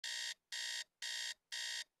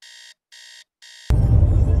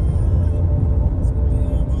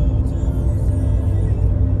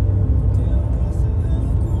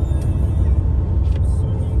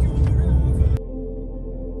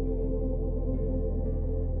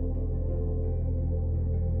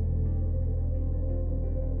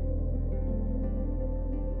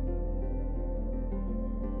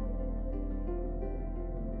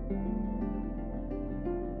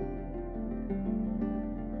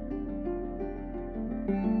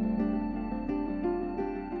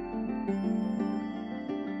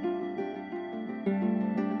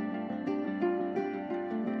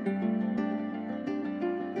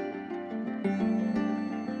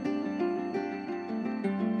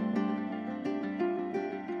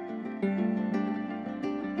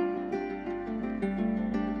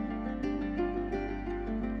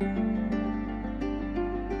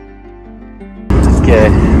Okay,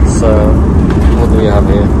 so what do we have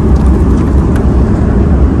here?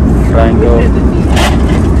 Frango.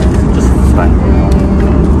 Just frango.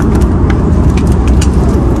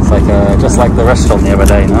 It's like just like the restaurant the other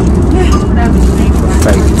day, no?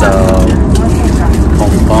 Perfetto.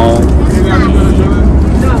 Pompon.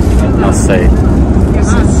 I'll say. I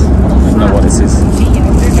don't know what this is.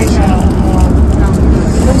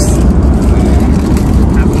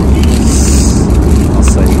 I'll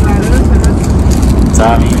say.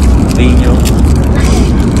 Tami, vinho,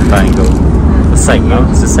 frango. The same, no?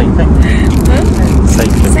 It's the same thing. Huh? Same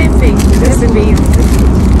thing. Same thing. Just the bean.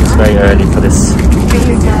 It's very early for this.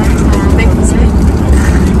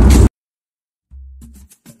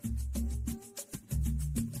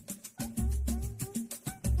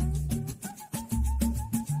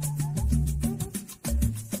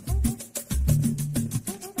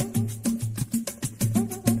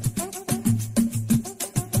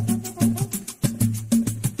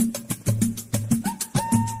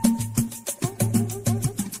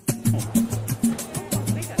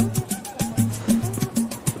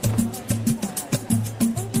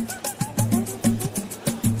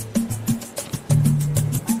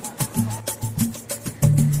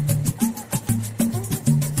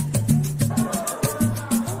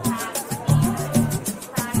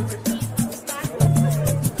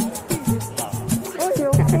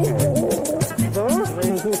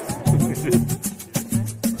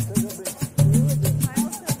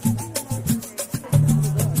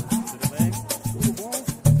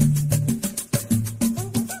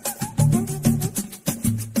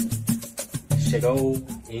 Chegou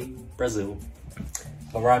in Brazil.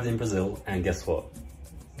 Arrived in Brazil, and guess what?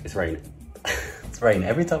 It's raining. It's raining.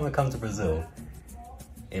 Every time I come to Brazil,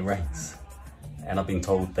 it rains. And I've been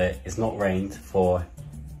told that it's not rained for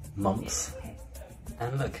months.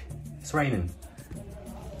 And look, it's raining.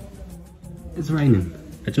 It's raining.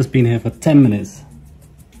 I've just been here for 10 minutes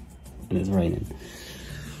and it's raining.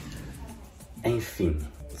 Enfim.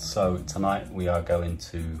 So tonight we are going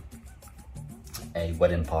to a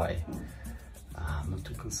wedding party.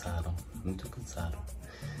 Muito cansado, muito cansado.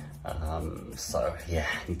 So yeah,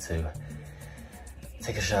 I need to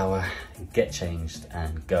take a shower, get changed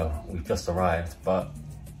and go. We've just arrived, but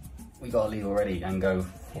we gotta leave already and go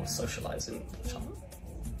for socializing.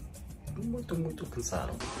 Muito, muito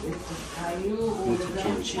cansado. Muito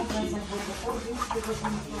quente.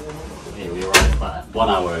 Yeah, we arrived about 1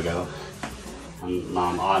 hour ago and now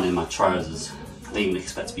I'm ironing my trousers. I didn't even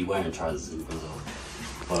expect to be wearing trousers in Brazil.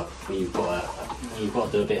 But when you've got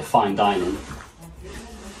to do a bit of fine dining,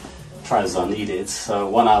 trousers are needed. So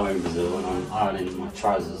 1 hour in Brazil and I'm ironing my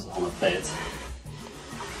trousers on a bed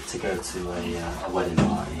to go to a wedding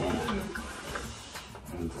party.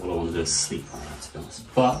 And all I want to do is sleep right now, to be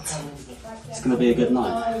honest. But it's going to be a good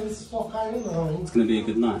night. It's going to be a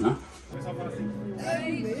good night, no?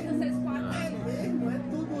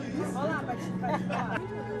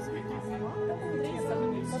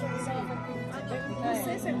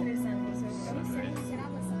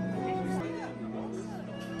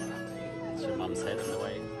 Is your mum's head in the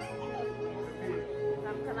way?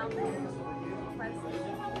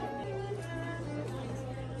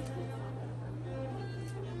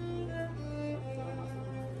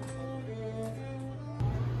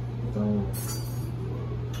 Então,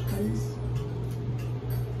 é isso.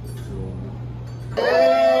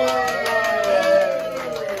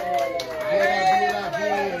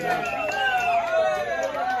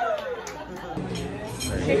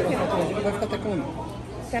 Vai ficar até quando?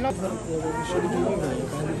 Até 9.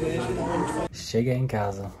 Cheguei em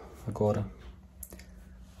casa agora.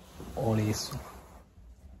 Olha isso.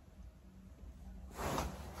 I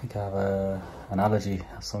think I have an allergy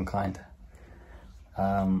of some kind.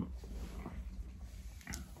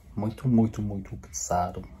 Muito, muito, muito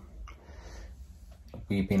cansado.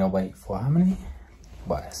 We've been awake for how many?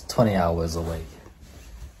 Well, it's 20 hours awake.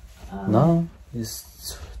 No,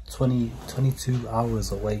 it's 22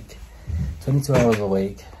 hours awake. 22 hours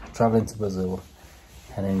awake, traveling to Brazil,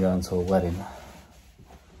 and then going to a wedding.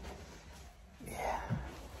 Yeah.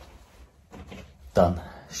 Done.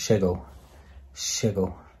 Chegou.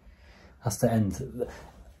 That's the end.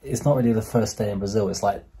 It's not really the first day in Brazil, it's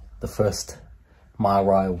like the first my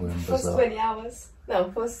arrival in First Brazil. 20 hours.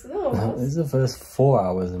 No, first, no. This is the first 4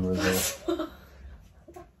 hours in Brazil.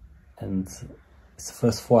 And it's the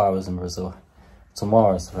first 4 hours in Brazil.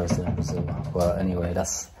 Tomorrow is the first day in Brazil. Well, anyway,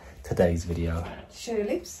 that's today's video. Show your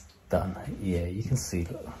lips. Done. Yeah, you can see,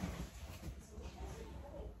 look.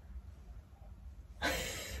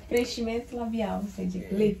 Preenchimento labial, você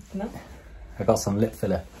diz lip, no? I got some lip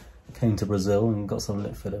filler. Came to Brazil and got some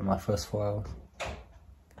lip filler in my first 4 hours.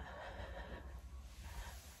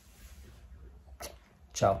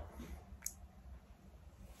 Ciao.